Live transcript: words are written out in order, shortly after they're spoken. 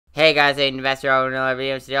Hey guys, Aidandabest here. Another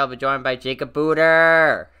video. Today I'll be joined by Jacob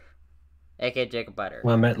Booter, aka Jacob Butter.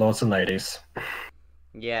 Well met, lords and ladies.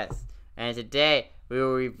 Yes, and today we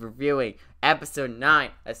will be reviewing episode 9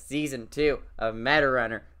 of season 2 of Meta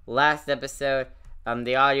Runner. Last episode,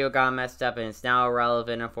 the audio got messed up and it's now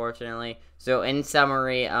irrelevant, unfortunately. So in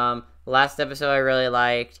summary, last episode I really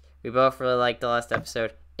liked. We both really liked the last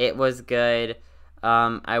episode. It was good.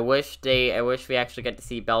 I wish we actually get to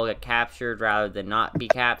see Belle get captured rather than not be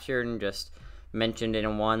captured and just mentioned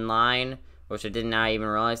in one line, which I did not even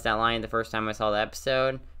realize that line the first time I saw the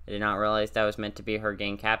episode. I did not realize that was meant to be her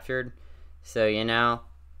getting captured. So,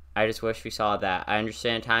 I just wish we saw that. I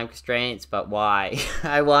understand time constraints, but why?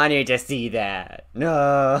 I wanted to see that.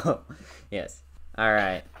 No. Yes.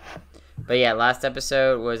 Alright. But yeah, last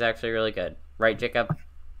episode was actually really good. Right, Jacob?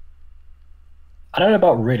 I don't know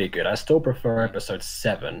about really good. I still prefer episode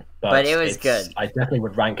 7, But it was good. I definitely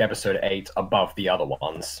would rank episode 8 above the other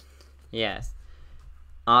ones. Yes.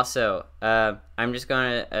 Also, I'm just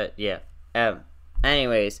gonna,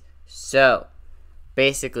 anyways, so,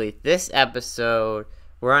 basically, this episode,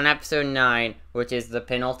 we're on episode 9, which is the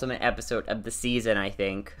penultimate episode of the season, I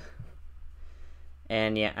think.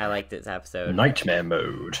 And yeah, I like this episode. Nightmare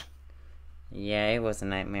mode. Yeah, it was a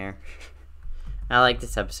nightmare. I like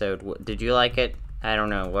this episode. Did you like it? I don't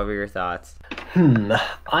know. What were your thoughts?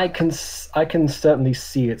 I can certainly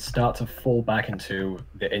see it start to fall back into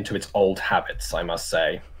its old habits, I must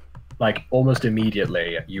say. Like almost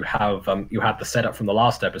immediately, you had the setup from the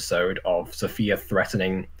last episode of Sophia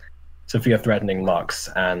threatening Lux,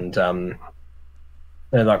 and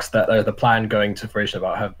Lux, the plan going to fruition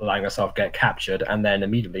about her allowing herself get captured, and then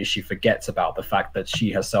immediately she forgets about the fact that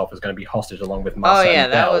she herself is going to be hostage along with Marcel. Oh yeah,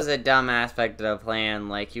 and that Belle. was a dumb aspect of the plan.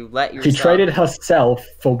 Like, you let yourself... She traded herself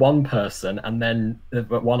for one person, and then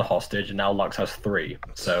one hostage, and now Lux has 3.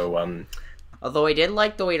 So, Although I did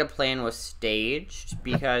like the way the plan was staged,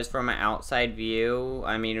 because from an outside view,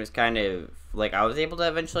 I mean, it was kind of... Like, I was able to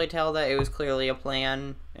eventually tell that it was clearly a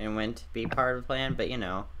plan, and went to be part of the plan, but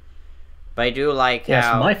But I do like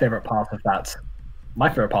how... my favorite part of that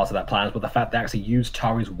plan was the fact they actually used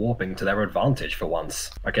Tari's warping to their advantage for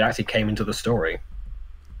once. Like, it actually came into the story.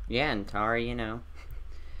 Yeah, and Tari,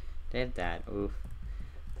 did that. Oof.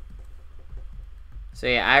 So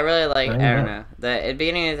yeah, I really like, I don't know. The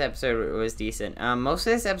beginning of this episode was decent. Most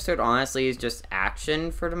of this episode, honestly, is just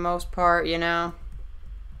action for the most part,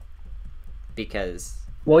 Because...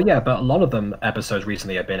 Well, yeah, but a lot of them episodes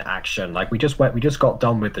recently have been action. Like we just got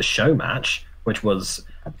done with the show match, which was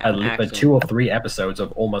 2 or 3 episodes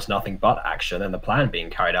of almost nothing but action, and the plan being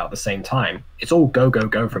carried out at the same time. It's all go go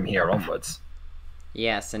go from here onwards.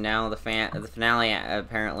 Yes, and now the finale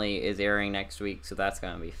apparently is airing next week, so that's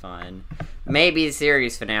gonna be fun. Maybe the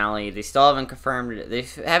series finale. They still haven't confirmed. They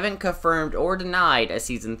haven't confirmed or denied a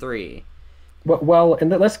season 3. Well,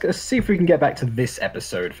 and let's see if we can get back to this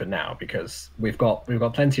episode for now, because we've got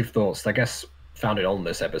plenty of thoughts, I guess, founded on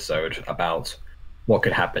this episode about what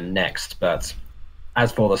could happen next. But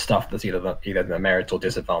as for the stuff that's either the merit or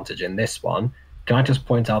disadvantage in this one, can I just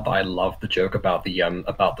point out that I love the joke about the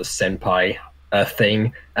senpai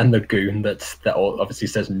thing and the goon that obviously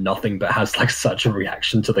says nothing but has like such a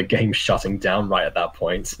reaction to the game shutting down right at that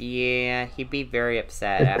point. Yeah, he'd be very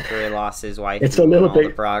upset after he lost his wife. It's a little bit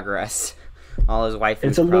the progress. All his wife.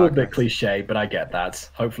 It's a little bit cliche, but I get that.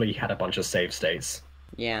 Hopefully he had a bunch of save states.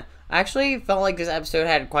 Yeah. I actually felt like this episode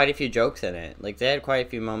had quite a few jokes in it. Like, they had quite a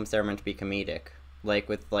few moments that were meant to be comedic. Like,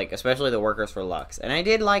 with, especially the workers for Lux. And I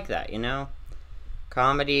did like that,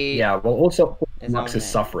 Comedy... Yeah, well, also, Lux is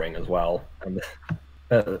suffering as well.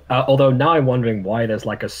 Although now I'm wondering why there's,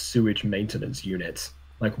 like, a sewage maintenance unit.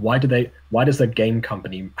 Like, why does the game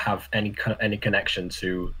company have any connection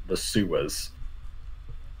to the sewers?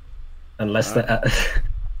 Unless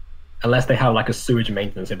they have like a sewage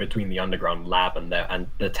maintenance in between the underground lab and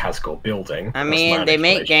the Tazcore building. I mean, they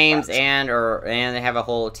make games and they have a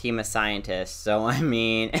whole team of scientists. So I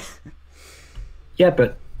mean, yeah,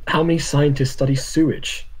 but how many scientists study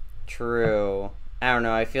sewage? True. I don't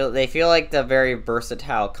know. They feel like the very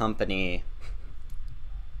versatile company.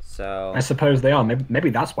 So I suppose they are.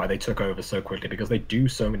 Maybe that's why they took over so quickly, because they do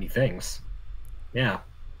so many things. Yeah.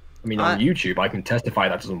 I mean, on YouTube, I can testify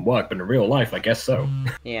that doesn't work, but in real life, I guess so.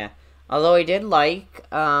 Yeah. Although I did like,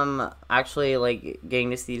 actually, like,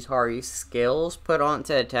 getting to see Tari's skills put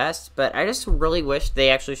onto a test, but I just really wish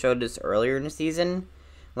they actually showed this earlier in the season.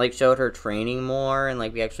 Like, showed her training more, and,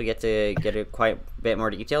 like, we actually get to get a quite bit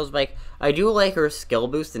more details. Like, I do like her skill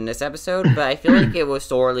boost in this episode, but I feel like it was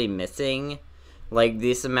sorely missing, like,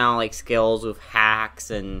 this amount of, like, skills with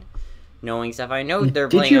hacks and knowing stuff. I know they're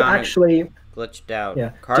playing on... Did you actually... glitched out.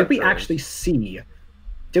 Yeah. Did we actually see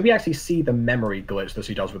did we actually see the memory glitch that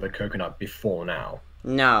she does with the coconut before now?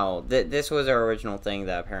 No, this was our original thing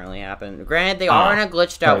that apparently happened. Granted, they are in a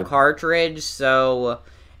glitched out so- cartridge, so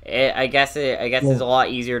I guess it's a lot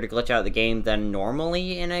easier to glitch out the game than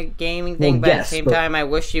normally in a gaming thing. Well, but at yes, the same but- time, I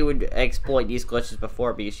wish she would exploit these glitches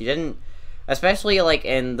before, because she didn't, especially like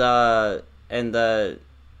in the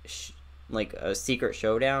Secret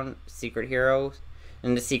Showdown, Secret Heroes.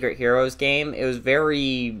 In the Secret Heroes game, it was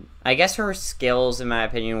very... I guess her skills, in my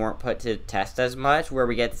opinion, weren't put to test as much, where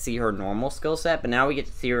we get to see her normal skill set, but now we get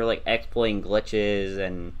to see her, like, exploiting glitches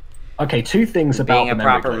and... Okay, two things about being the a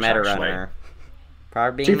memory proper glitch, meta actually. runner.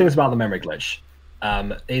 Two things about the memory glitch.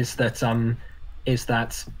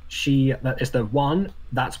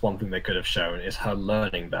 That's one thing they could have shown, is her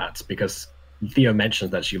learning that, because Theo mentions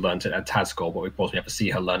that she learned it at Tazgore, but we probably never see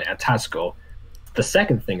her learn it at Tazgore. The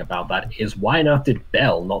second thing about that is, why on earth did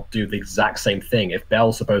Belle not do the exact same thing? If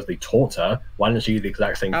Belle supposedly taught her, why didn't she do the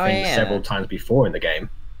exact same thing several times before in the game?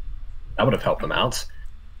 That would have helped them out.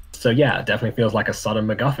 So yeah, it definitely feels like a sudden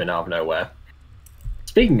MacGuffin out of nowhere.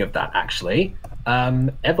 Speaking of that, actually,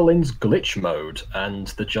 Evelyn's glitch mode and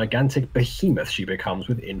the gigantic behemoth she becomes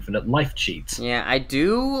with infinite life cheats. Yeah, I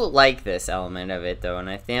do like this element of it, though, and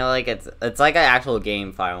I feel like it's like an actual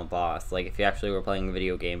game final boss. Like, if you actually were playing a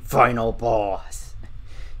video game, final boss.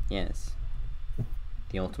 Yes.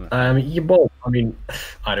 The ultimate. Well, I mean,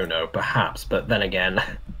 I don't know, perhaps, but then again,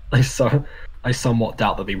 I somewhat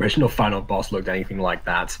doubt that the original final boss looked anything like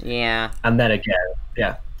that. Yeah. And then again,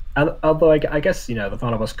 yeah. And although I guess, you know, the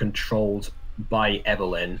final boss controlled by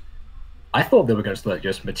Evelyn, I thought they were going to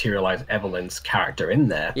just materialize Evelyn's character in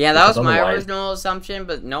there. Yeah, that was my original assumption,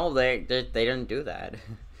 but no, they didn't do that.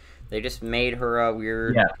 They just made her a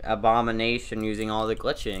weird abomination using all the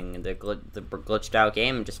glitching. The glitched out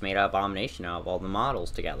game just made an abomination out of all the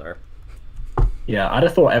models together. Yeah, I'd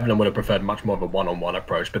have thought Evelyn would have preferred much more of a one-on-one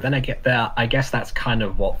approach, but then I guess that's kind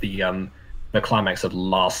of what the climax of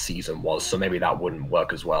last season was, so maybe that wouldn't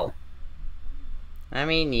work as well. I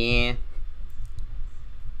mean, yeah.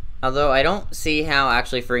 Although I don't see how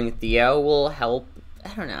actually freeing Theo will help.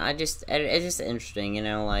 I don't know. It's just interesting, you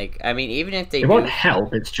know. Like, I mean, even if they won't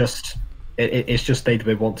help, it's just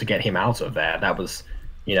they want to get him out of there. That was,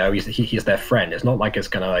 you know, he's their friend. It's not like it's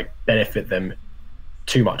gonna like benefit them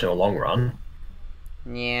too much in the long run.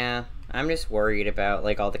 Yeah, I'm just worried about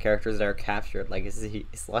like all the characters that are captured. Like, is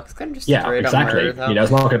Lux gonna just straight up murder them? You know,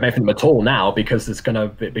 it's not gonna benefit them at all now because they've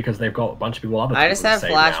got a bunch of people. I just have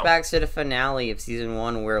flashbacks to the finale of season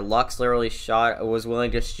 1 where Lux literally was willing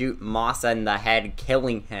to shoot Masa in the head,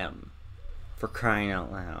 killing him. For crying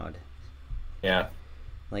out loud. Yeah.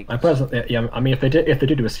 Like, yeah. I mean, if they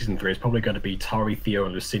do a season 3, it's probably going to be Tari, Theo,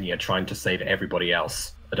 and Lucinia trying to save everybody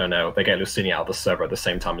else. I don't know. They get Lucinia out of the server at the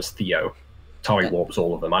same time as Theo. Tari warps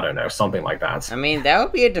all of them. I don't know, something like that. I mean, that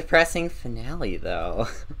would be a depressing finale, though.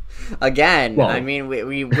 Again, well, I mean,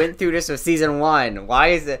 we went through this with season 1. Why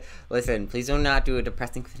is it? Listen, please do not do a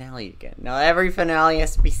depressing finale again. Now, every finale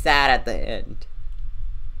has to be sad at the end.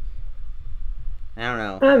 I don't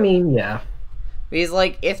know. I mean, yeah. Because,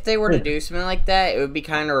 like, if they were to do something like that, it would be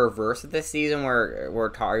kind of reverse of this season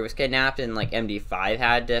where Tari was kidnapped and, like, MD5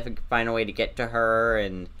 had to find a way to get to her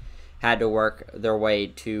and had to work their way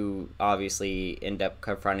to, obviously, end up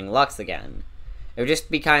confronting Lux again. It would just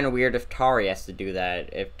be kind of weird if Tari has to do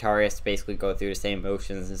that, if Tari has to basically go through the same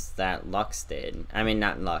motions that Lux did. I mean,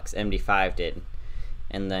 not Lux, MD5 did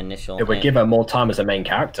in the initial... It would give her more time as a main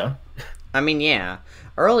character. I mean, yeah.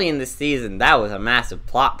 Early in the season, that was a massive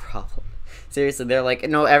plot problem. Seriously, they're like,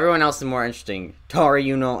 no, everyone else is more interesting. Tari,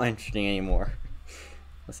 you're not interesting anymore.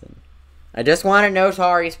 Listen, I just want to know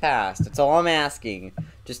Tari's past. That's all I'm asking.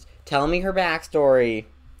 Just tell me her backstory.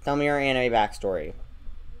 Tell me her anime backstory.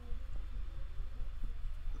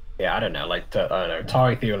 Yeah, I don't know. Like, I don't know.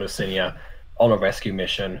 Tari, Theo, Lucinia on a rescue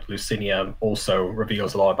mission. Lucinia also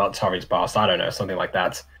reveals a lot about Tari's past. I don't know, something like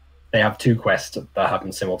that. They have 2 quests that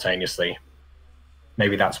happen simultaneously.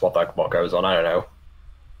 Maybe that's what goes on. I don't know.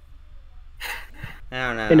 I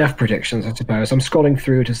don't know. Enough predictions, I suppose. I'm scrolling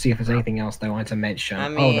through to see if there's anything else they wanted to mention. I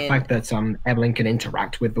mean, the fact that Evelyn can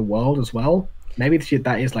interact with the world as well. Maybe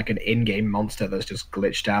that is like an in-game monster that's just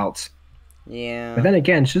glitched out. Yeah. But then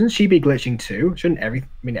again, shouldn't she be glitching too?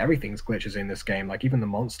 Everything's glitches in this game, like even the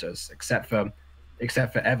monsters, except for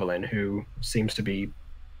Evelyn, who seems to be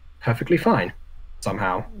perfectly fine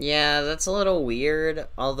somehow. Yeah, that's a little weird,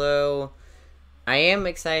 although I am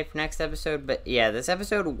excited for next episode, but yeah, this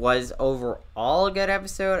episode was overall a good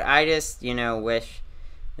episode. I just, wish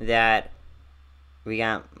that we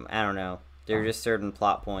got, I don't know, there are just certain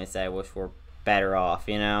plot points that I wish were better off,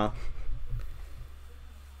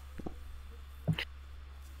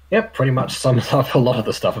 Yep, pretty much sums up a lot of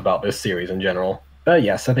the stuff about this series in general. But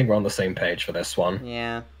yes, I think we're on the same page for this one.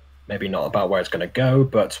 Yeah. Maybe not about where it's going to go,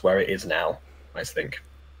 but where it is now, I think.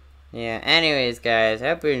 Yeah, anyways, guys, I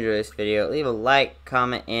hope you enjoyed this video. Leave a like,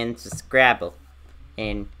 comment, and subscribe.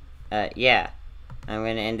 And, yeah. I'm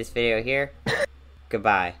gonna end this video here.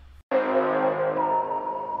 Goodbye.